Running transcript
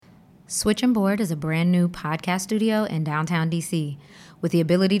Switching Board is a brand new podcast studio in downtown DC. With the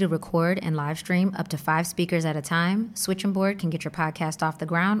ability to record and live stream up to 5 speakers at a time, Switching Board can get your podcast off the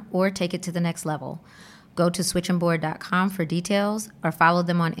ground or take it to the next level. Go to switchingboard.com for details or follow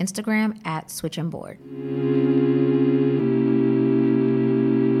them on Instagram at switchingboard.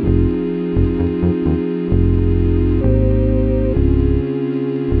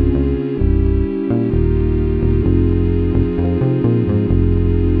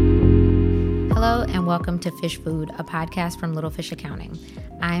 Welcome to Fish Food, a podcast from Little Fish Accounting.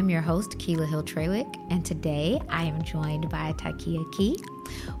 I am your host, Keela Hill Trawick, and today I am joined by Takia Key,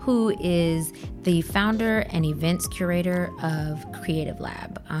 who is the founder and events curator of Creative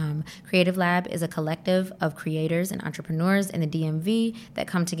Lab. Creative Lab is a collective of creators and entrepreneurs in the DMV that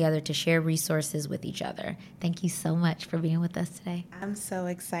come together to share resources with each other. Thank you so much for being with us today. I'm so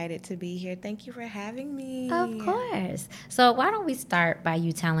excited to be here. Thank you for having me. Of course. So why don't we start by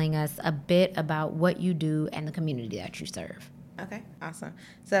you telling us a bit about what you do and the community that you serve? Okay, awesome.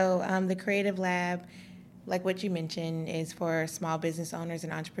 So the Creative Lab, like what you mentioned, is for small business owners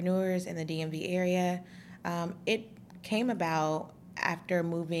and entrepreneurs in the DMV area. It came about after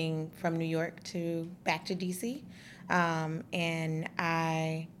moving from New York back to DC, and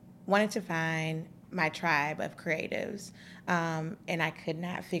I wanted to find my tribe of creatives, and I could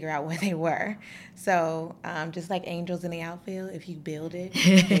not figure out where they were. So just like angels in the outfield, if you build it,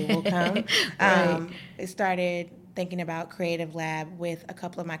 they will come. Right. I started thinking about Creative Lab with a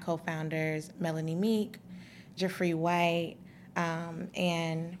couple of my co-founders, Melanie Meek, Jeffrey White,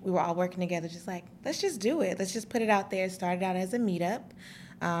 and we were all working together just like, let's just do it. Let's just put it out there. It started out as a meetup.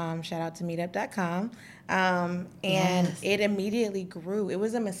 Shout out to meetup.com. And Yes. It immediately grew. It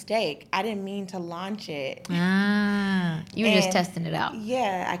was a mistake. I didn't mean to launch it. You were just testing it out.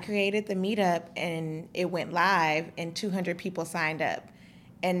 Yeah, I created the meetup and it went live and 200 people signed up.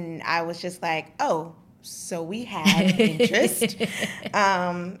 And I was just like, oh, so we had interest.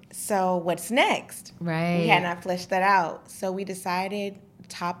 So what's next? Right. We had not fleshed that out. So we decided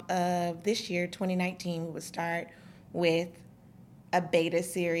top of this year, 2019, we would start with a beta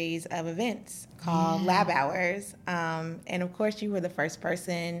series of events called Lab Hours. And of course, you were the first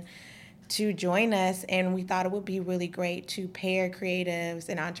person to join us, and we thought it would be really great to pair creatives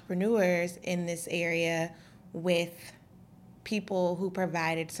and entrepreneurs in this area with people who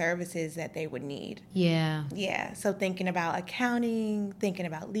provided services that they would need. Yeah. Yeah, so thinking about accounting, thinking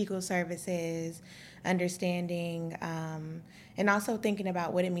about legal services, understanding, and also thinking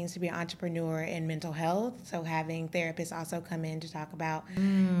about what it means to be an entrepreneur in mental health. So having therapists also come in to talk about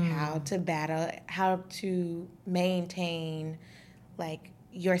how to maintain like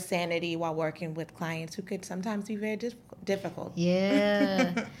your sanity while working with clients who could sometimes be very difficult.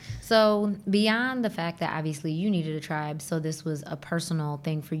 Yeah. So beyond the fact that obviously you needed a tribe, so this was a personal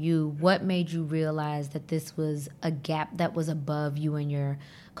thing for you, what made you realize that this was a gap that was above you and your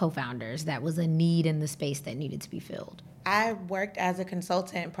co-founders, that was a need in the space that needed to be filled? I worked as a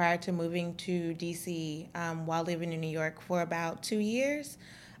consultant prior to moving to DC while living in New York for about 2 years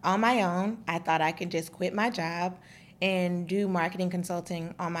on my own. I thought I could just quit my job and do marketing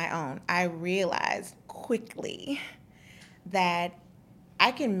consulting on my own. I realized quickly that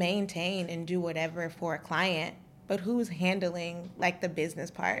I can maintain and do whatever for a client, but who's handling like the business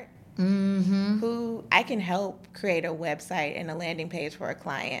part? Mm-hmm. Who I can help create a website and a landing page for a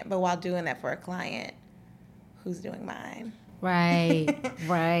client, but while doing that for a client, who's doing mine? Right,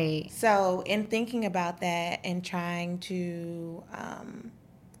 right. So in thinking about that and trying to,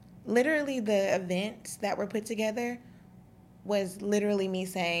 literally the events that were put together was literally me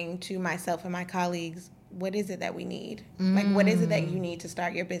saying to myself and my colleagues, what is it that we need? Like, what is it that you need to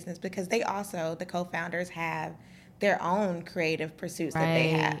start your business? Because they also, the co-founders, have their own creative pursuits that they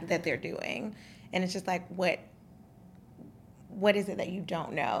have, that they're doing. And it's just like, what is it that you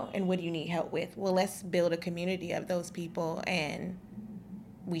don't know? And what do you need help with? Well, let's build a community of those people and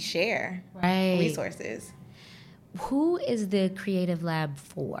we share resources. Who is the Creative Lab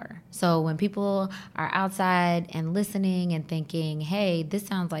for? So when people are outside and listening and thinking, hey, this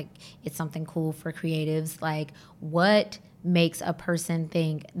sounds like it's something cool for creatives, like what makes a person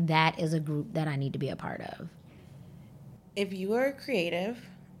think that is a group that I need to be a part of? If you are a creative,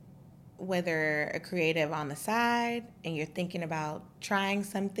 whether a creative on the side and you're thinking about trying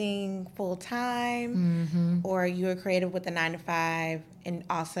something full time, or you're a creative with a 9-to-5 and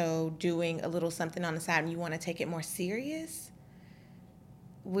also doing a little something on the side and you want to take it more serious,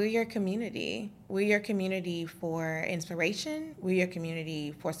 we're your community. We're your community for inspiration. We're your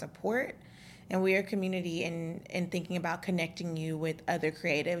community for support. And we're your community in thinking about connecting you with other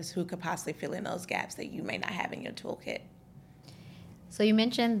creatives who could possibly fill in those gaps that you may not have in your toolkit. So you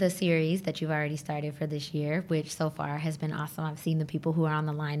mentioned the series that you've already started for this year, which so far has been awesome. I've seen the people who are on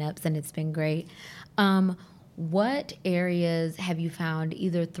the lineups, and it's been great. What areas have you found,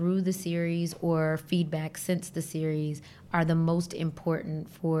 either through the series or feedback since the series, are the most important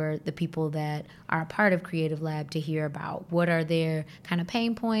for the people that are a part of Creative Lab to hear about? What are their kind of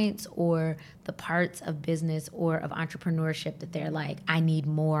pain points or the parts of business or of entrepreneurship that they're like, I need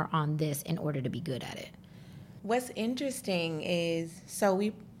more on this in order to be good at it? What's interesting is, so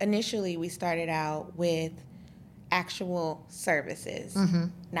we started out with actual services,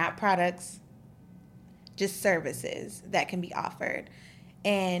 not products, just services that can be offered.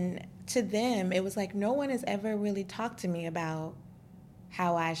 And to them, it was like, no one has ever really talked to me about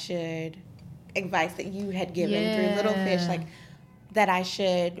how I should, advice that you had given through Little Fish, like that I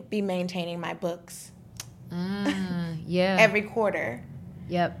should be maintaining my books every quarter.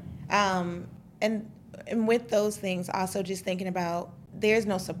 Yep. And with those things, also just thinking about there's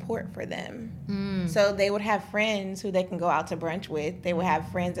no support for them. So they would have friends who they can go out to brunch with. They would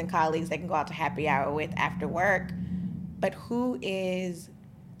have friends and colleagues they can go out to happy hour with after work. But who is,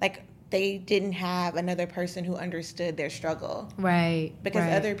 like, they didn't have another person who understood their struggle. Right.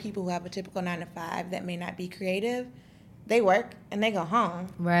 Because other people who have a typical 9-to-5 that may not be creative, they work and they go home.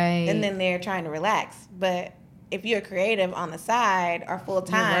 Right. And then they're trying to relax. But if you're creative on the side or full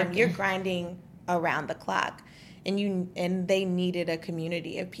time, you're grinding around the clock. And they needed a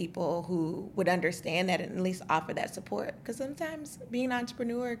community of people who would understand that and at least offer that support. Because sometimes being an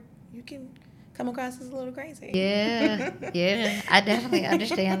entrepreneur, you can come across as a little crazy. Yeah, I definitely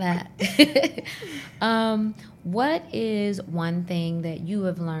understand that. What is one thing that you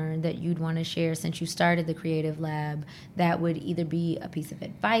have learned that you'd want to share since you started the Creative Lab that would either be a piece of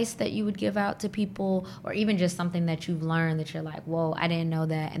advice that you would give out to people, or even just something that you've learned that you're like, whoa, I didn't know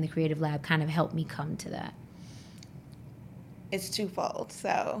that, and the Creative Lab kind of helped me come to that? It's twofold.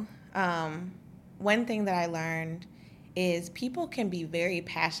 So one thing that I learned is people can be very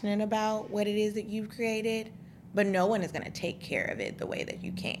passionate about what it is that you've created, but no one is going to take care of it the way that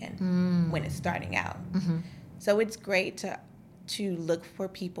you can when it's starting out. So it's great to look for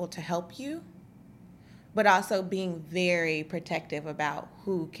people to help you, but also being very protective about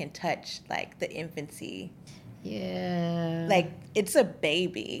who can touch, like, the infancy. Yeah. Like, it's a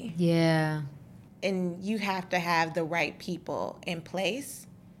baby. Yeah. And you have to have the right people in place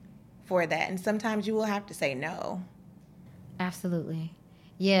for that. And sometimes you will have to say no. Absolutely.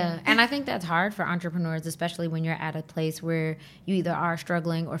 Yeah. And I think that's hard for entrepreneurs, especially when you're at a place where you either are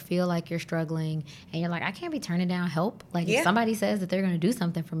struggling or feel like you're struggling and you're like, I can't be turning down help. Like, if somebody says that they're going to do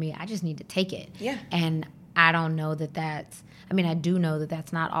something for me, I just need to take it. Yeah. And I don't know that I do know that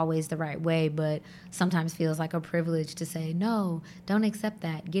that's not always the right way, but sometimes feels like a privilege to say, no, don't accept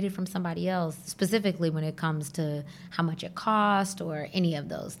that. Get it from somebody else, specifically when it comes to how much it costs or any of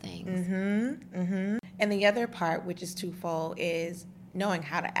those things. And the other part, which is twofold, is knowing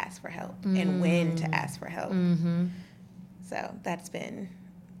how to ask for help and when to ask for help. So that's been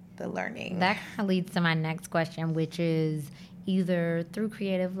the learning. That kind of leads to my next question, which is, either through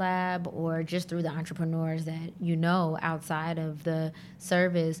Creative Lab or just through the entrepreneurs that you know outside of the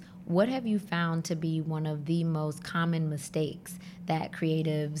service, what have you found to be one of the most common mistakes that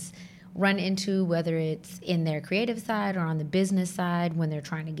creatives run into, whether it's in their creative side or on the business side, when they're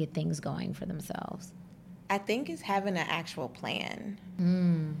trying to get things going for themselves? I think it's having an actual plan.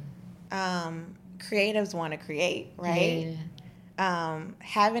 Creatives want to create, right? Yeah.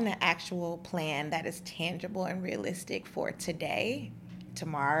 Having an actual plan that is tangible and realistic for today,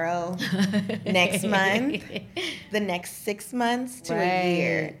 tomorrow, next month, the next 6 months to a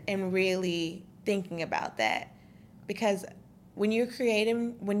year, and really thinking about that. Because when you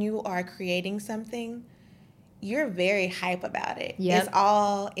are creating something, you're very hype about it. It's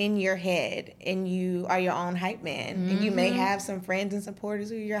all in your head, and you are your own hype man. And you may have some friends and supporters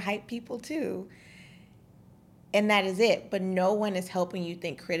who are your hype people too. And that is it. But no one is helping you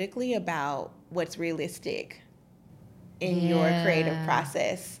think critically about what's realistic in your creative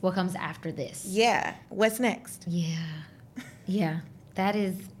process. What comes after this? Yeah. What's next? Yeah. That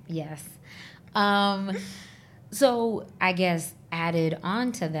is, yes. So I guess added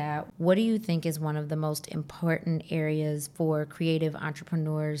on to that, what do you think is one of the most important areas for creative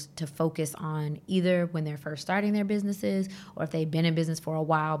entrepreneurs to focus on, either when they're first starting their businesses or if they've been in business for a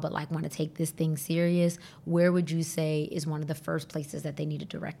while but like want to take this thing serious? Where would you say is one of the first places that they need to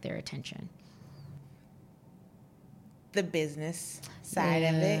direct their attention? The business side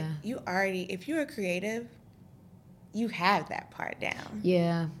of it. If you're a creative, you have that part down.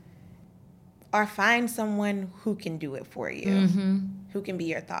 Yeah. Or find someone who can do it for you, who can be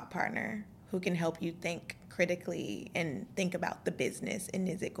your thought partner, who can help you think critically and think about the business, and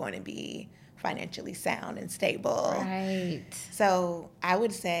is it going to be financially sound and stable? Right. So I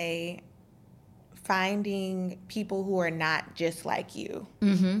would say finding people who are not just like you.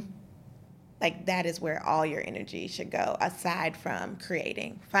 Mm-hmm. Like, that is where all your energy should go, aside from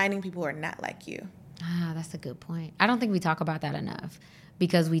creating. Finding people who are not like you. Ah, that's a good point. I don't think we talk about that enough,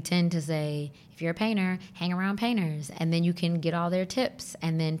 because we tend to say, if you're a painter, hang around painters, and then you can get all their tips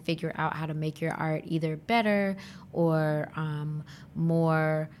and then figure out how to make your art either better or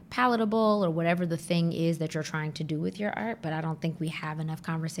more palatable, or whatever the thing is that you're trying to do with your art. But I don't think we have enough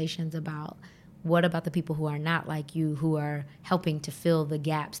conversations about, what about the people who are not like you, who are helping to fill the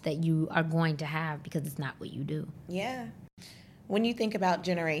gaps that you are going to have because it's not what you do? Yeah. When you think about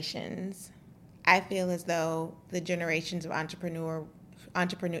generations, I feel as though the generations of young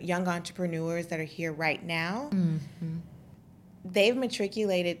entrepreneurs that are here right now, they've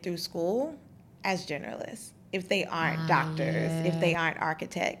matriculated through school as generalists. If they aren't doctors, if they aren't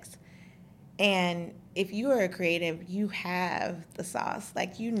architects. And if you are a creative, you have the sauce.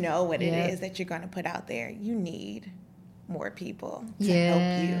 Like, you know what it is that you're going to put out there. You need more people to help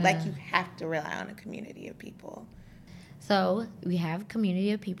you. Like, you have to rely on a community of people. So we have a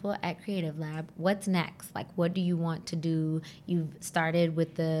community of people at Creative Lab. What's next? Like, what do you want to do? You've started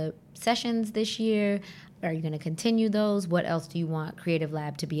with the sessions this year. Are you going to continue those? What else do you want Creative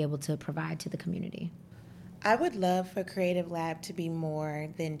Lab to be able to provide to the community? I would love for Creative Lab to be more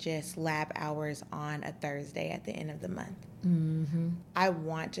than just lab hours on a Thursday at the end of the month. Mm-hmm. I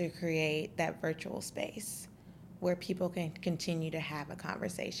want to create that virtual space where people can continue to have a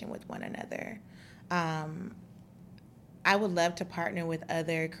conversation with one another. I would love to partner with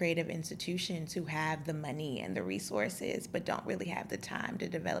other creative institutions who have the money and the resources but don't really have the time to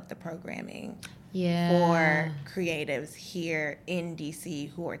develop the programming for creatives here in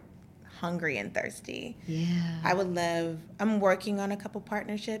DC who are hungry and thirsty. I'm working on a couple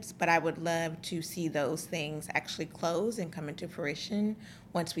partnerships, but I would love to see those things actually close and come into fruition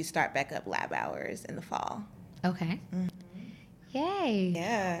once we start back up lab hours in the fall. Okay. Mm-hmm. Yay.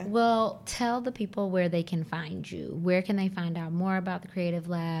 Yeah. Well, tell the people where they can find you. Where can they find out more about the Creative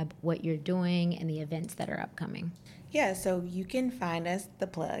Lab, what you're doing, and the events that are upcoming? Yeah, so you can find us, the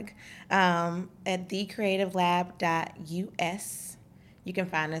plug, at thecreativelab.us. You can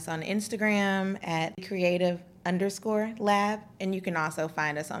find us on Instagram at creative_lab, and you can also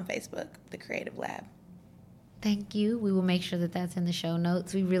find us on Facebook, The Creative Lab. Thank you. We will make sure that that's in the show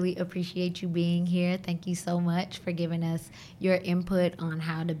notes. We really appreciate you being here. Thank you so much for giving us your input on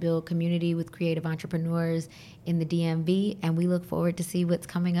how to build community with creative entrepreneurs in the DMV, and we look forward to see what's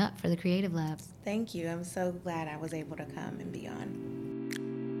coming up for the Creative Labs. Thank you. I'm so glad I was able to come and be on.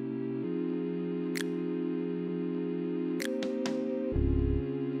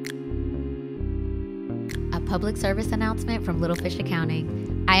 Public service announcement from Little Fish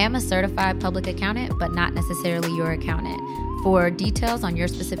Accounting. I am a certified public accountant, but not necessarily your accountant. For details on your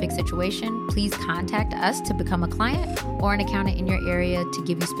specific situation, please contact us to become a client or an accountant in your area to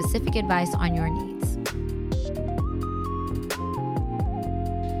give you specific advice on your needs.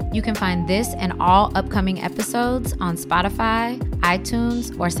 You can find this and all upcoming episodes on Spotify,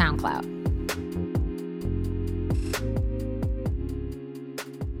 iTunes, or SoundCloud.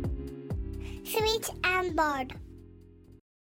 Sweet and bored.